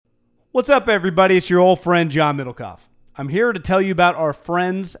What's up, everybody? It's your old friend, John Middlecoff. I'm here to tell you about our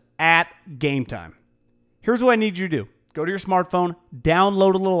friends at Game Time. Here's what I need you to do. Go to your smartphone,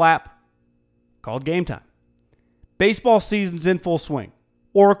 download a little app called Game Time. Baseball season's in full swing.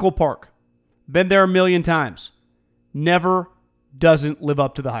 Oracle Park. Been there a million times. Never doesn't live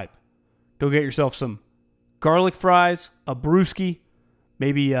up to the hype. Go get yourself some garlic fries, a brewski,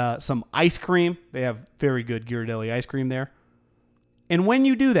 maybe some ice cream. They have very good Ghirardelli ice cream there. And when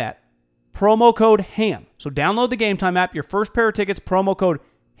you do that, promo code HAM. So download the Game Time app. Your first pair of tickets, promo code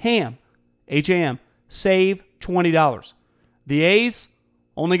HAM, H-A-M, save $20. The A's,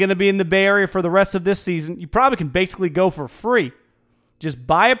 only going to be in the Bay Area for the rest of this season. You probably can basically go for free. Just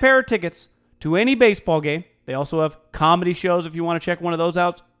buy a pair of tickets to any baseball game. They also have comedy shows if you want to check one of those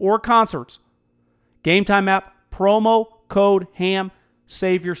out, or concerts. Game Time app, promo code HAM,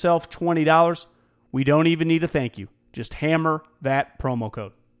 save yourself $20. We don't even need a thank you. Just hammer that promo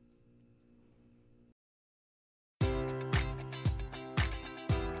code.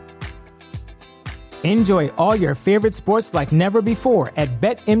 Enjoy all your favorite sports like never before at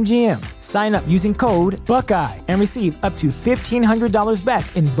BetMGM. Sign up using code Buckeye and receive up to $1,500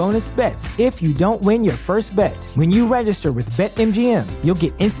 back in bonus bets if you don't win your first bet. When you register with BetMGM, you'll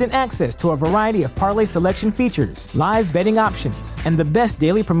get instant access to a variety of parlay selection features, live betting options, and the best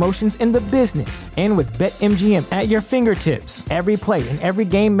daily promotions in the business. And with BetMGM at your fingertips, every play and every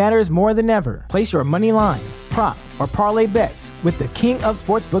game matters more than ever. Place your money line, prop, or parlay bets with the king of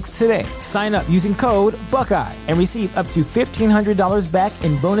sportsbooks today. Sign up using code Buckeye and receive up to $1,500 back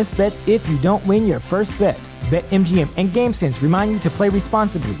in bonus bets if you don't win your first bet. BetMGM and GameSense remind you to play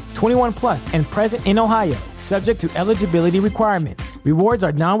responsibly. 21 plus and present in Ohio, subject to eligibility requirements. Rewards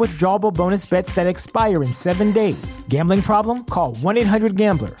are non-withdrawable bonus bets that expire in 7 days. Gambling problem? Call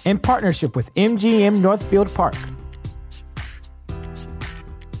 1-800-GAMBLER. In partnership with MGM Northfield Park.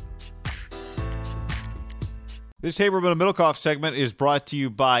 This Haberman and Middlecoff segment is brought to you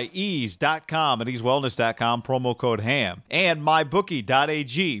by Ease.com and EaseWellness.com, promo code HAM. And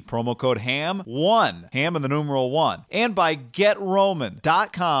MyBookie.ag, promo code HAM1, HAM in the numeral 1. And by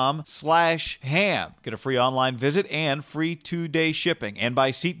GetRoman.com/HAM. Get a free online visit and free 2-day shipping. And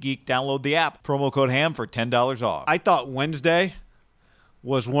by SeatGeek, download the app, promo code HAM for $10 off. I thought Wednesday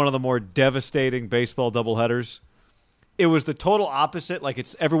was one of the more devastating baseball doubleheaders. It was the total opposite. Like,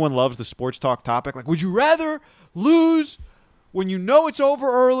 it's everyone loves the sports talk topic. Like, would you rather lose when you know it's over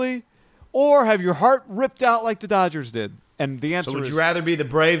early, or have your heart ripped out like the Dodgers did? And the answer is, would you rather be the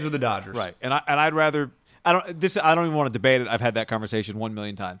Braves or the Dodgers? Right. And I'd rather. I don't even want to debate it. I've had that conversation 1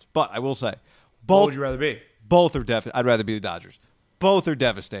 million times. But I will say, both. What would you rather be? Both are I'd rather be the Dodgers. Both are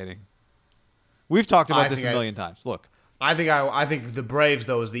devastating. We've talked about this a million times. Look, I think the Braves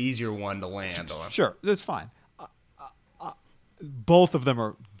though is the easier one to land on. Sure, that's fine. Both of them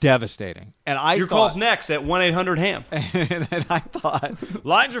are devastating. And Your call's next at 1-800-HAM. And I thought,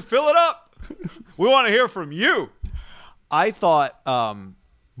 lines are filling up. We want to hear from you. I thought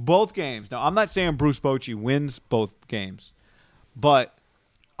both games. Now, I'm not saying Bruce Bochy wins both games, but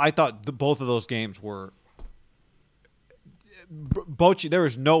I thought both of those games were Bochy. There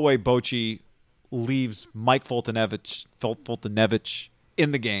is no way Bochy leaves Mike Foltynewicz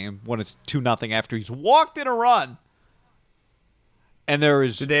in the game when it's 2-0 after he's walked in a run. And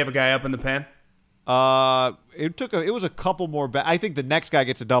did they have a guy up in the pen? It was a couple more. I think the next guy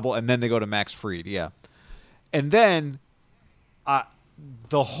gets a double, and then they go to Max Fried. Yeah, and then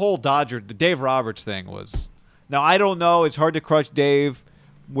the whole the Dave Roberts thing was. Now I don't know. It's hard to crush Dave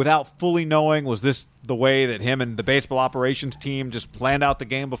without fully knowing. Was this the way that him and the baseball operations team just planned out the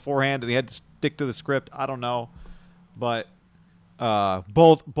game beforehand, and he had to stick to the script? I don't know, but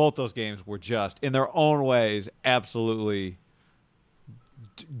both those games were just in their own ways absolutely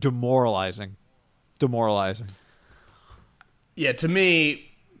demoralizing. Yeah, to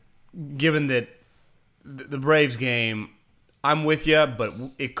me, given that the Braves game, I'm with you, but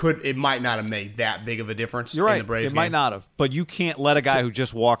it might not have made that big of a difference. You're right. In the Braves it might not have, but you can't let a guy who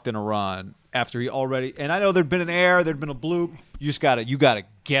just walked in a run after he already. And I know there'd been an error, there'd been a bloop. You gotta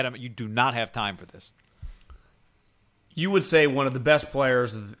get him. You do not have time for this. You would say one of the best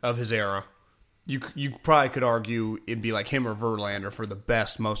players of his era. You probably could argue it'd be like him or Verlander for the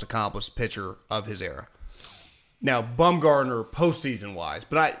best, most accomplished pitcher of his era. Now, Bumgarner postseason-wise,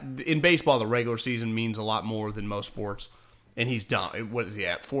 but in baseball, the regular season means a lot more than most sports, and he's done. What is he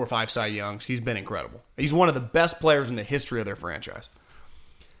at? 4 or 5 Cy Youngs. He's been incredible. He's one of the best players in the history of their franchise.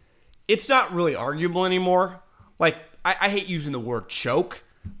 It's not really arguable anymore. Like, I hate using the word choke,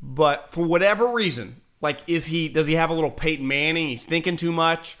 but for whatever reason, like, does he have a little Peyton Manning? He's thinking too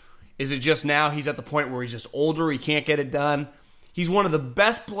much. Is it just now he's at the point where he's just older, he can't get it done? He's one of the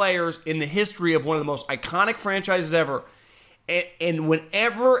best players in the history of one of the most iconic franchises ever. And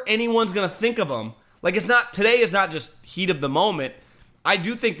whenever anyone's going to think of him, like today is not just heat of the moment. I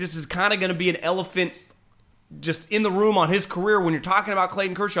do think this is kind of going to be an elephant just in the room on his career when you're talking about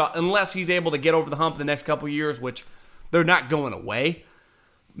Clayton Kershaw, unless he's able to get over the hump the next couple of years, which they're not going away.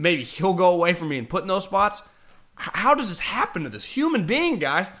 Maybe he'll go away from being put in those spots. How does this happen to this human being,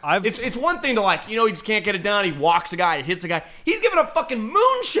 guy? It's one thing to he just can't get it done. He walks a guy, he hits a guy. He's giving up fucking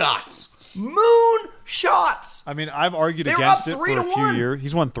moon shots. Moon shots. I mean, I've argued against it for a few years.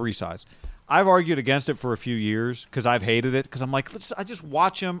 He's won 3 sides. I've argued against it for a few years because I've hated it because I'm like, I just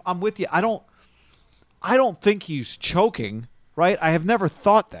watch him. I'm with you. I don't think he's choking, right? I have never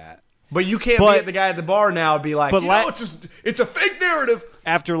thought that. But you can't be at the guy at the bar now and be like, it's a fake narrative.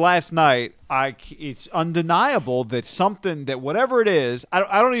 After last night, it's undeniable that whatever it is,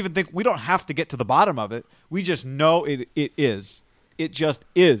 I don't even think we don't have to get to the bottom of it. We just know it is. It just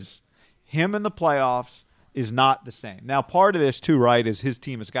is. Him in the playoffs is not the same. Now, part of this too, right, is his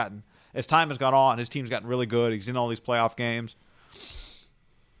team has gotten, as time has gone on, his team's gotten really good. He's in all these playoff games.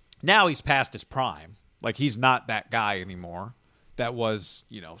 Now he's past his prime. Like, he's not that guy anymore. That was,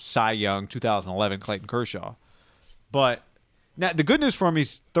 Cy Young, 2011, Clayton Kershaw. But now the good news for him,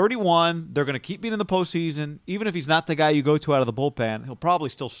 he's 31. They're going to keep being in the postseason. Even if he's not the guy you go to out of the bullpen, he'll probably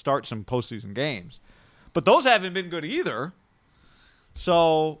still start some postseason games. But those haven't been good either.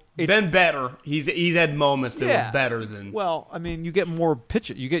 So it's been better. He's had moments that were better than. Well, I mean, you get more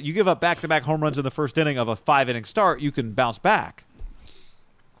pitches. You give up back-to-back home runs in the first inning of a 5-inning start. You can bounce back.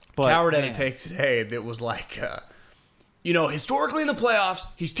 But Coward had a take today that was like, historically in the playoffs,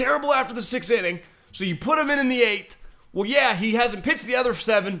 he's terrible after the 6th inning. So you put him in the 8th. Well, yeah, he hasn't pitched the other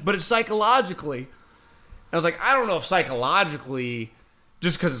 7, but it's psychologically. I was like, I don't know if psychologically,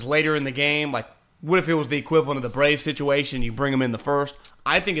 just because it's later in the game, like, what if it was the equivalent of the Braves situation? You bring him in the first.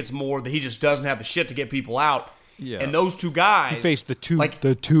 I think it's more that he just doesn't have the shit to get people out. Yeah. And those two guys, he faced the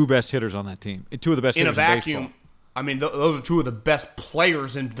two best hitters on that team, 2 of the best hitters in vacuum. Baseball. I mean, those are 2 of the best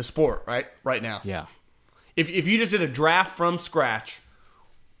players in the sport, right now. Yeah. If you just did a draft from scratch,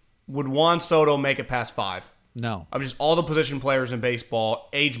 would Juan Soto make it past 5? No. Of just all the position players in baseball,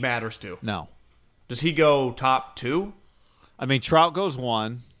 age matters too. No. Does he go top 2? I mean, Trout goes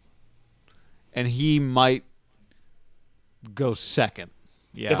 1. And he might go 2nd.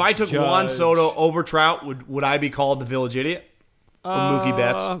 Yeah. If I took Juan Soto over Trout, would I be called the village idiot? Or Mookie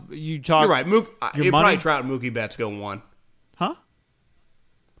Betts? You're right. Probably Trout and Mookie Betts go 1. Huh?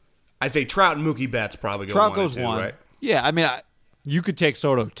 I'd say Trout and Mookie Betts probably go 1. Trout goes 1. Right? Yeah, I mean, you could take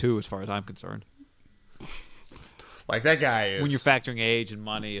Soto 2 as far as I'm concerned. Like, that guy is. When you're factoring age and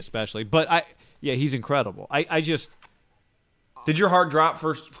money especially. But, he's incredible. I just... Did your heart drop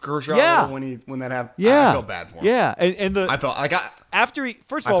for Kershaw? Yeah. When that happened? Yeah. I felt bad for him. Yeah, and I felt like after he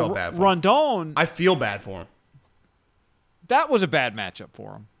first of all Rondon. I feel bad for him. That was a bad matchup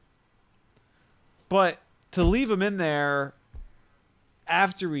for him. But to leave him in there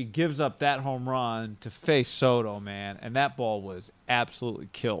after he gives up that home run to face Soto, man, and that ball was absolutely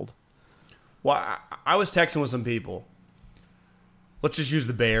killed. Well, I was texting with some people. Let's just use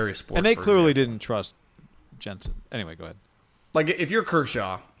the Bay Area sports. And they clearly didn't trust Jensen. Anyway, go ahead. Like, if you're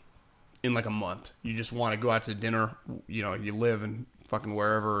Kershaw in like a month, you just want to go out to dinner, you live in fucking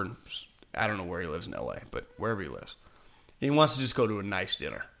wherever, and I don't know where he lives in LA, but wherever he lives. And he wants to just go to a nice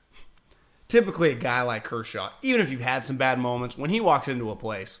dinner. Typically, a guy like Kershaw, even if you've had some bad moments, when he walks into a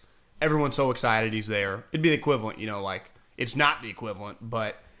place, everyone's so excited he's there. It'd be the equivalent, it's not the equivalent,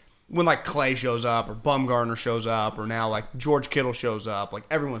 but when like Clay shows up or Bumgarner shows up or now like George Kittle shows up, like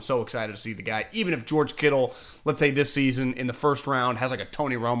everyone's so excited to see the guy. Even if George Kittle, let's say this season in the first round, has like a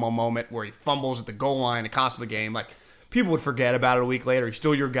Tony Romo moment where he fumbles at the goal line and costs the game, like people would forget about it a week later. He's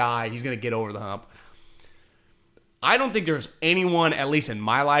still your guy. He's going to get over the hump. I don't think there's anyone, at least in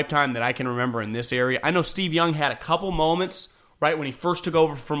my lifetime, that I can remember in this area. I know Steve Young had a couple moments right when he first took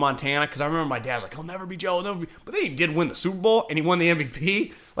over from Montana, because I remember my dad was like, he'll never be Joe, but then he did win the Super Bowl, and he won the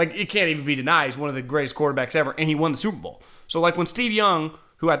MVP. Like, it can't even be denied. He's one of the greatest quarterbacks ever, and he won the Super Bowl. So, like, when Steve Young,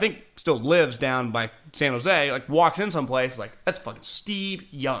 who I think still lives down by San Jose, like, walks in someplace, like, that's fucking Steve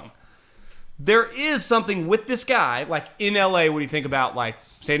Young. There is something with this guy, like, in L.A., when you think about, like,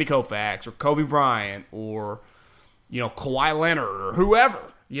 Sandy Koufax or Kobe Bryant or, Kawhi Leonard or whoever,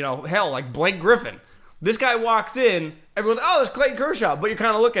 hell, like Blake Griffin. This guy walks in, everyone's, oh, there's Clayton Kershaw. But you're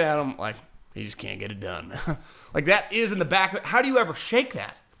kind of looking at him like, he just can't get it done. Like, that is in the back. How do you ever shake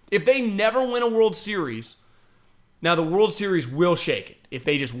that? If they never win a World Series, now the World Series will shake it. If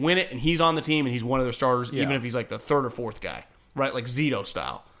they just win it and he's on the team and he's one of their starters, even if he's like the 3rd or 4th guy, right? Like Zito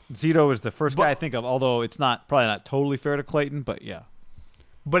style. Zito is the first guy I think of, although it's probably not totally fair to Clayton, but yeah.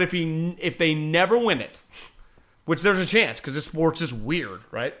 But if they never win it, which there's a chance because this sport's just weird,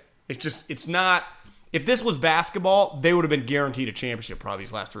 right? It's not. If this was basketball, they would have been guaranteed a championship probably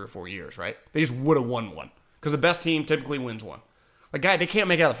these last 3 or 4 years, right? They just would have won one because the best team typically wins one. Like, guy, they can't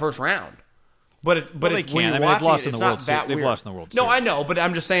make it out of the first round. But they when can. you're watching they've lost it, in it's the World not Series. that They've weird. lost in the World No, Series. I know, but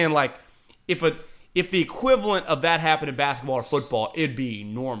I'm just saying, like, if the equivalent of that happened in basketball or football, it'd be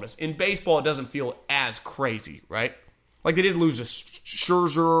enormous. In baseball, it doesn't feel as crazy, right? Like, they did lose to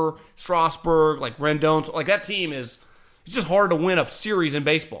Scherzer, Strasburg, like Rendon. So, like, that team it's just hard to win a series in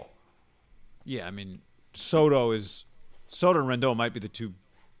baseball. Yeah, I mean, Soto and Rendon might be the 2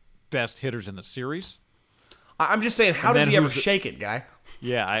 best hitters in the series. I'm just saying, how does he ever shake it, guy?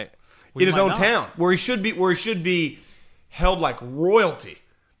 Yeah, in his own town, where he should be held like royalty.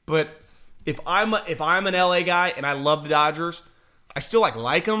 But if I'm an LA guy and I love the Dodgers, I still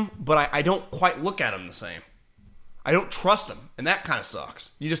like them, but I don't quite look at them the same. I don't trust them, and that kind of sucks.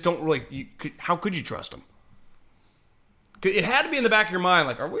 You just don't really. How could you trust them? It had to be in the back of your mind,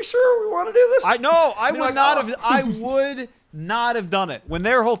 like, are we sure we want to do this? I would not have done it. When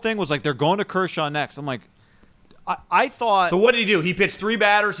their whole thing was like they're going to Kershaw next, I'm like, I thought. So what did he do? He pitched 3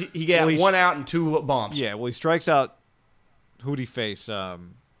 batters. He got 1 out and 2 bombs. Yeah, well, he strikes out. Who'd he face?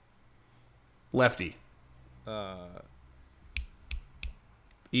 Lefty.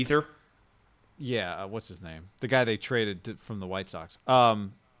 Ether. Yeah, what's his name? The guy they traded from the White Sox.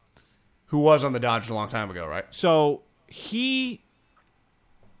 Who was on the Dodgers a long time ago, right? So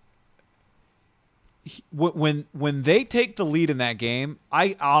when they take the lead in that game,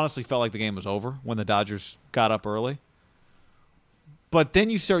 I honestly felt like the game was over when the Dodgers got up early. But then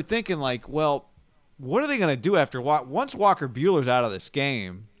you start thinking, like, well, what are they going to do after once Walker Buehler's out of this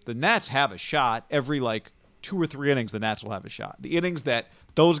game? The Nats have a shot every 2 or 3 innings. The Nats will have a shot. The innings that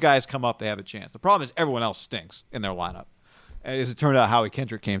those guys come up, they have a chance. The problem is everyone else stinks in their lineup. As it turned out, Howie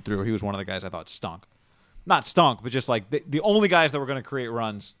Kendrick came through. He was one of the guys I thought stunk. Not stunk, but just like the only guys that were going to created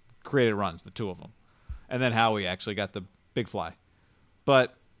runs, the 2 of them. And then Howie actually got the big fly.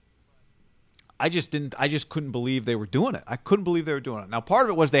 But I just couldn't believe they were doing it. I couldn't believe they were doing it. Now, part of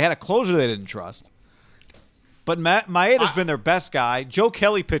it was they had a closer they didn't trust. But Maeda's been their best guy. Joe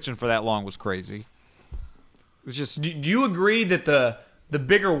Kelly pitching for that long was crazy. It was just. Do you agree that the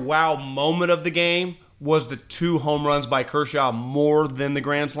bigger wow moment of the game was the 2 home runs by Kershaw more than the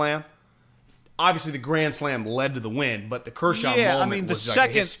grand slam? Obviously, the grand slam led to the win, but the Kershaw moment was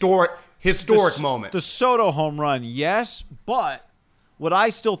like a historic moment. The Soto home run, yes, but what I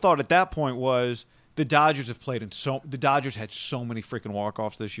still thought at that point was the Dodgers the Dodgers had so many freaking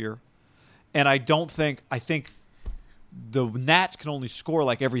walk-offs this year, and I think the Nats can only score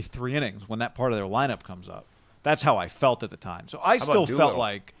like every 3 innings when that part of their lineup comes up. That's how I felt at the time. So I still felt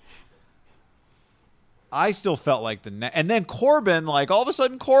like the Nats. And then Corbin, all of a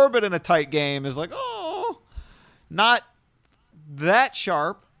sudden Corbin in a tight game is like, oh, not that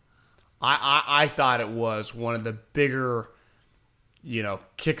sharp. I thought it was one of the bigger,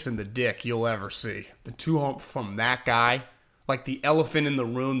 kicks in the dick you'll ever see. The 2 home from that guy, like the elephant in the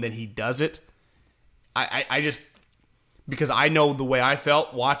room, then he does it. I just, because I know the way I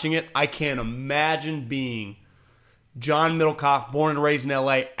felt watching it, I can't imagine being John Middlecoff, born and raised in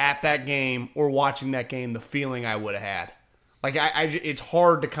L.A., at that game or watching that game, the feeling I would have had. Like, it's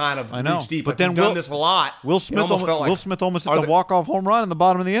hard to kind of reach deep. But then we've done this a lot. Will Smith almost hit the walk-off home run in the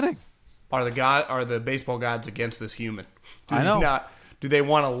bottom of the inning. Are the baseball gods against this human? Do they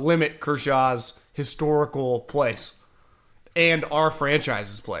want to limit Kershaw's historical place and our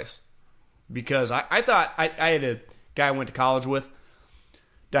franchise's place? Because I thought I had a guy I went to college with,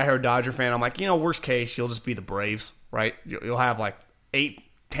 diehard Dodger fan. I'm like, worst case, you'll just be the Braves, right? You'll have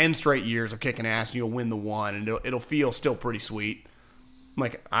 8-10 straight years of kicking ass, and you'll win the one, and it'll feel still pretty sweet. I'm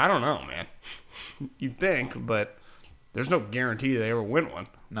like, I don't know, man. You'd think, but there's no guarantee they ever win one.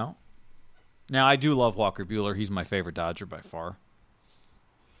 No. Now, I do love Walker Buehler. He's my favorite Dodger by far.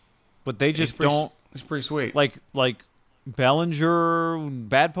 But they just don't. He's pretty sweet. Like Bellinger,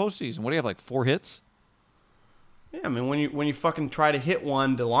 bad postseason. What do you have, 4 hits? Yeah, I mean, when you fucking try to hit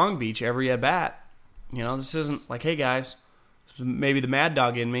one to Long Beach every at bat, this isn't like, hey guys, maybe the mad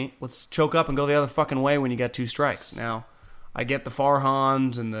dog in me. Let's choke up and go the other fucking way when you got 2 strikes. Now, I get the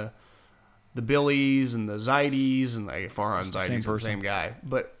Farhans and the Billies and the Zaides, and Farhan and Zaides are the same guy,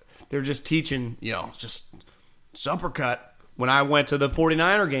 but they're just teaching, just uppercut. When I went to the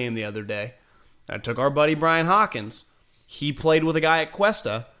 49er game the other day, I took our buddy Brian Hawkins. He played with a guy at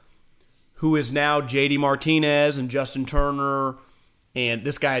Cuesta who is now J.D. Martinez and Justin Turner, and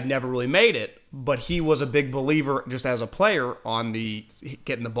this guy had never really made it, but he was a big believer just as a player on the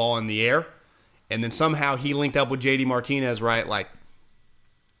getting the ball in the air. And then somehow he linked up with JD Martinez, right? Like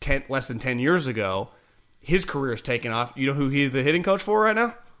less than 10 years ago. His career is taken off. You know who he's the hitting coach for right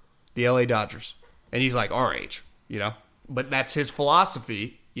now? The LA Dodgers. And he's like our age, But that's his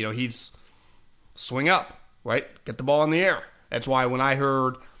philosophy. He's swing up, right? Get the ball in the air. That's why when I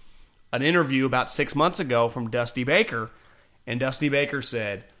heard an interview about 6 months ago from Dusty Baker, and Dusty Baker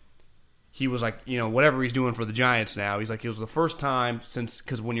said he was like, whatever he's doing for the Giants now, he's like, it was the first time since,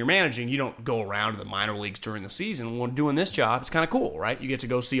 because when you're managing, you don't go around to the minor leagues during the season. When doing this job, it's kind of cool, right? You get to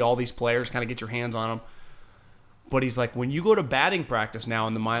go see all these players, kind of get your hands on them. But he's like, when you go to batting practice now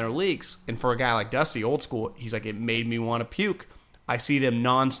in the minor leagues, and for a guy like Dusty, old school, he's like, it made me want to puke. I see them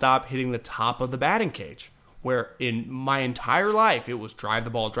nonstop hitting the top of the batting cage, where in my entire life, it was drive the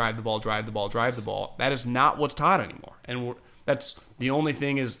ball, drive the ball, drive the ball, drive the ball. That is not what's taught anymore. And that's the only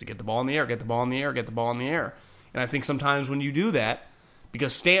thing is to get the ball in the air, get the ball in the air, get the ball in the air. And I think sometimes when you do that,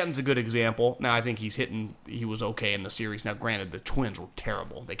 because Stanton's a good example. Now, I think he was okay in the series. Now, granted, the Twins were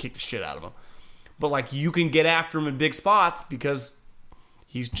terrible. They kicked the shit out of him. But, like, you can get after him in big spots because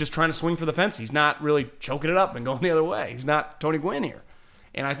he's just trying to swing for the fence. He's not really choking it up and going the other way. He's not Tony Gwynn here.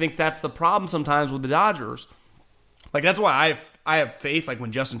 And I think that's the problem sometimes with the Dodgers. Like, that's why I have faith, like,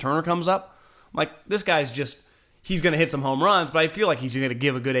 when Justin Turner comes up. I'm like, this guy's just, he's going to hit some home runs, but I feel like he's going to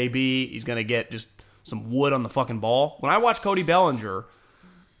give a good AB. He's going to get just some wood on the fucking ball. When I watch Cody Bellinger,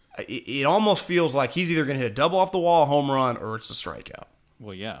 it almost feels like he's either going to hit a double off the wall, a home run, or it's a strikeout.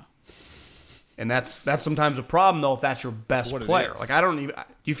 Well, yeah. And that's sometimes a problem, though, if that's your best player. Like, I don't even... Do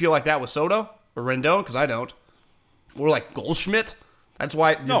you feel like that with Soto or Rendon? Because I don't. Or like Goldschmidt? That's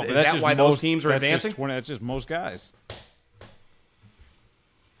why... No, is that why those teams are advancing? That's just most guys.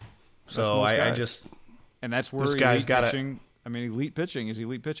 So I just... And that's where this guy's got pitching... I mean, elite pitching is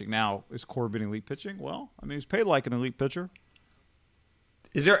elite pitching. Now, is Corbin elite pitching? Well, I mean, he's paid like an elite pitcher.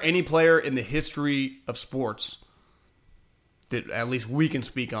 Is there any player in the history of sports that at least we can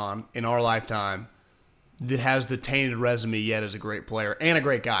speak on in our lifetime that has the tainted resume yet as a great player and a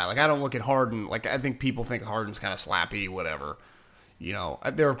great guy? Like, I don't look at Harden. Like, I think people think Harden's kind of slappy, whatever.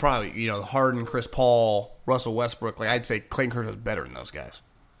 There are probably, Harden, Chris Paul, Russell Westbrook. Like, I'd say Clayton Kershaw is better than those guys.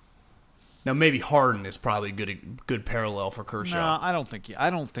 Now, maybe Harden is probably a good parallel for Kershaw. No, I don't think I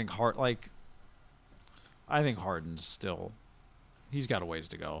think Harden's still, he's got a ways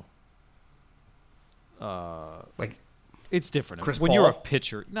to go. Like, it's different Chris when Paul? you're a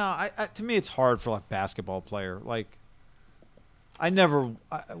pitcher. No, to me it's hard for like a basketball player. Like,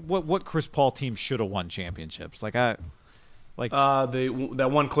 what Chris Paul team should have won championships? That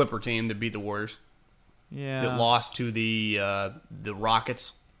one Clipper team that beat the Warriors. Yeah, that lost to the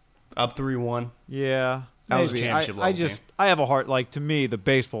Rockets, up 3-1. Yeah, that was a maybe. championship level team. I have a heart. Like, to me, the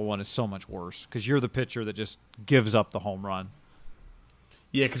baseball one is so much worse because you're the pitcher that just gives up the home run.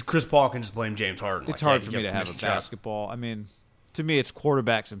 Yeah, because Chris Paul can just blame James Harden. It's hard for me to have a basketball. I mean, to me, it's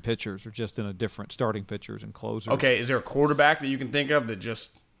quarterbacks and pitchers are just in a different starting pitchers and closers. Okay, is there a quarterback that you can think of that just...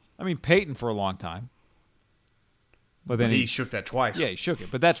 I mean, Peyton for a long time. But then he shook that twice. Yeah, he shook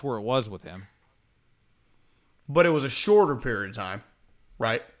it. But that's where it was with him. But it was a shorter period of time,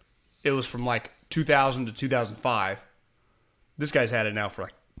 right? It was from like 2000 to 2005. This guy's had it now for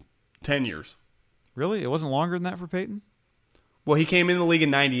like 10 years. Really? It wasn't longer than that for Peyton? Well, he came into the league in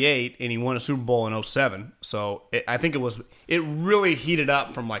 98, and he won a Super Bowl in 07. So I think it really heated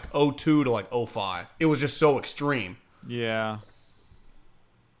up from like 02 to like 05. It was just so extreme. Yeah.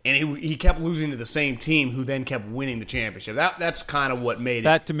 And he kept losing to the same team who then kept winning the championship. That's kind of what made it.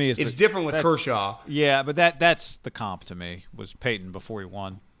 That to me is it's different with Kershaw. Yeah, but that's the comp to me, was Peyton before he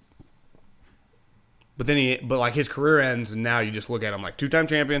won. But like his career ends, and now you just look at him like two-time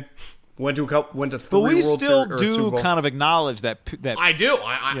champion. Went to 3 but we World Series. But we still do kind of acknowledge that. I do.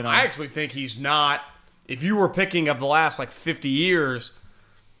 I actually think he's not. If you were picking of the last like 50 years,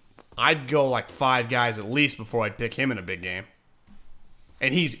 I'd go like 5 guys at least before I'd pick him in a big game.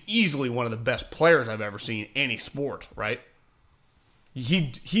 And he's easily one of the best players I've ever seen in any sport. Right?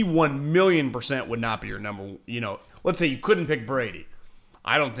 He 1,000,000% would not be your number. Let's say you couldn't pick Brady.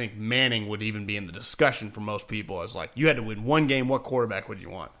 I don't think Manning would even be in the discussion for most people. As like, you had to win one game. What quarterback would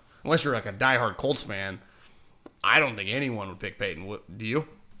you want? Unless you're like a diehard Colts fan, I don't think anyone would pick Peyton. Do you?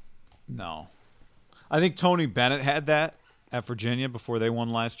 No. I think Tony Bennett had that at Virginia before they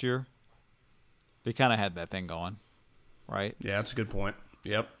won last year. They kind of had that thing going, right? Yeah, that's a good point.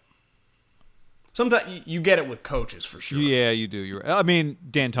 Yep. Sometimes you get it with coaches for sure. Yeah, you do. I mean,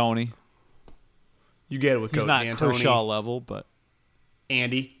 D'Antoni. You get it with coaches. He's not Kershaw level, but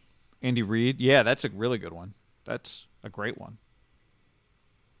Andy Reid. Yeah, that's a really good one. That's a great one.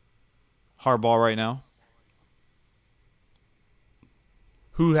 Harbaugh right now.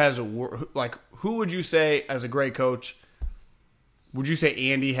 Who has who would you say as a great coach? Would you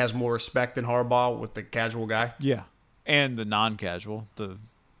say Andy has more respect than Harbaugh with the casual guy? Yeah. And the non-casual, the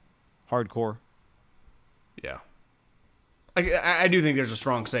hardcore. Yeah. I do think there's a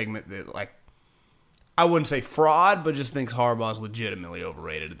strong segment that, like, I wouldn't say fraud, but just thinks Harbaugh's legitimately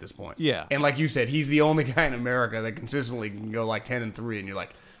overrated at this point. Yeah. And like you said, he's the only guy in America that consistently can go like 10-3, and you're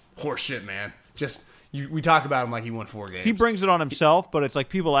like, horse shit, man. Just we talk about him like he won 4 games. He brings it on himself, but it's like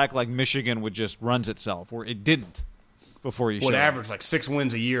people act like Michigan would just runs itself, or it didn't before he showed up. Averaged like 6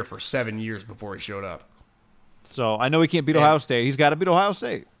 wins a year for 7 years before he showed up. So I know he can't beat Ohio State. He's got to beat Ohio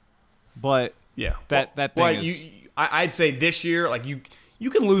State. But yeah, that thing is... I'd say this year, like you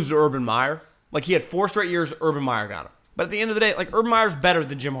can lose to Urban Meyer. Like, he had 4 straight years, Urban Meyer got him. But at the end of the day, like, Urban Meyer's better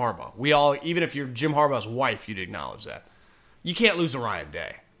than Jim Harbaugh. We all, even if you're Jim Harbaugh's wife, you'd acknowledge that. You can't lose to Ryan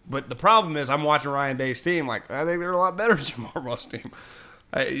Day. But the problem is, I'm watching Ryan Day's team, like, I think they're a lot better than Jim Harbaugh's team.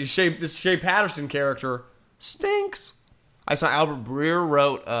 This Shea Patterson character stinks. I saw Albert Breer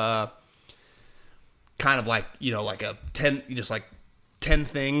wrote kind of like, like a 10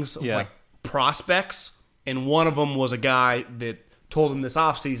 things of like prospects. And one of them was a guy that told him this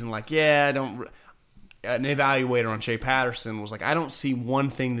offseason, like, an evaluator on Shea Patterson was like, I don't see one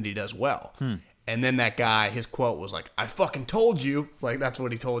thing that he does well. And then that guy, his quote was like, I fucking told you. Like, that's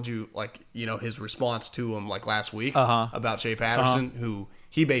what he told you, like, his response to him, like, last week about Shea Patterson, who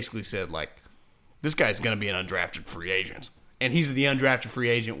he basically said, like, this guy's going to be an undrafted free agent. And he's the undrafted free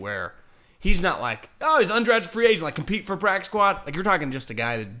agent where he's not like, oh, he's an undrafted free agent, like, compete for practice squad. Like, you're talking just a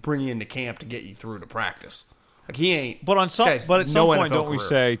guy that bring you into camp to get you through to practice. Like, he ain't. But at some point, NFL don't we career.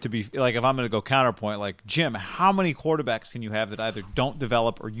 say, to be like, if I'm going to go counterpoint, like, Jim, how many quarterbacks can you have that either don't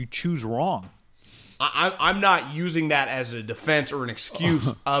develop or you choose wrong? I'm not using that as a defense or an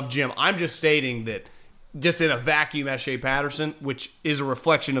excuse of Jim. I'm just stating that, just in a vacuum, as Shea Patterson, which is a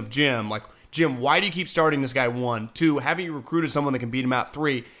reflection of Jim. Like, Jim, why do you keep starting this guy? 1, 2, haven't you recruited someone that can beat him out?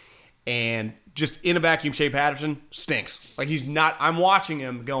 3, and just in a vacuum, Shea Patterson stinks. Like, he's not. I'm watching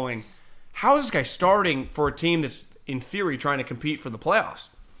him going, how is this guy starting for a team that's, in theory, trying to compete for the playoffs?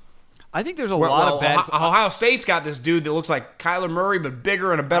 I think there's a lot of bad... Ohio State's got this dude that looks like Kyler Murray, but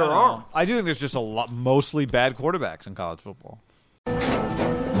bigger and a better arm. I do think there's just a lot, mostly bad quarterbacks in college football.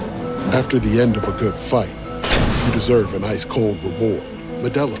 After the end of a good fight, you deserve an ice-cold reward.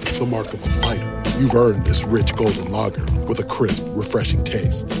 Modelo is the mark of a fighter. You've earned this rich golden lager with a crisp, refreshing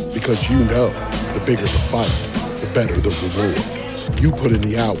taste. Because you know, the bigger the fight, the better the reward. You put in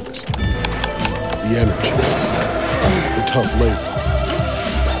the hours, the energy, the tough labor.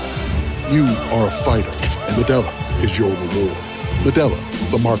 You are a fighter, and Modelo is your reward.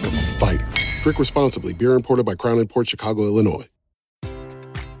 Modelo, the mark of a fighter. Drink responsibly. Beer imported by Crown Imports, Chicago, Illinois.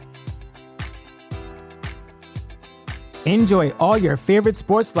 Enjoy all your favorite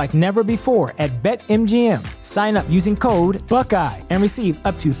sports like never before at BetMGM. Sign up using code Buckeye and receive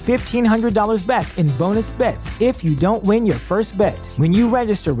up to $1,500 back in bonus bets if you don't win your first bet. When you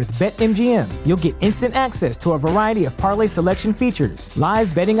register with BetMGM, you'll get instant access to a variety of parlay selection features,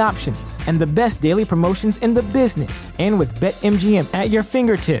 live betting options, and the best daily promotions in the business. And with BetMGM at your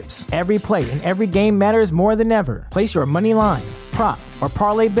fingertips, every play and every game matters more than ever. Place your money line, prop, or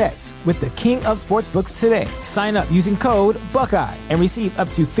parlay bets with the king of sportsbooks today. Sign up using code Buckeye and receive up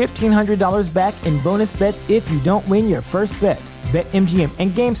to $1,500 back in bonus bets if you don't win your first bet. BetMGM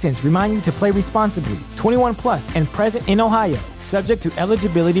and GameSense remind you to play responsibly. 21 plus and present in Ohio, subject to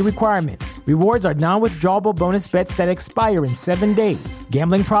eligibility requirements. Rewards are non-withdrawable bonus bets that expire in 7 days.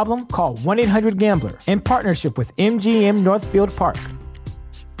 Gambling problem? Call 1-800-GAMBLER in partnership with MGM Northfield Park.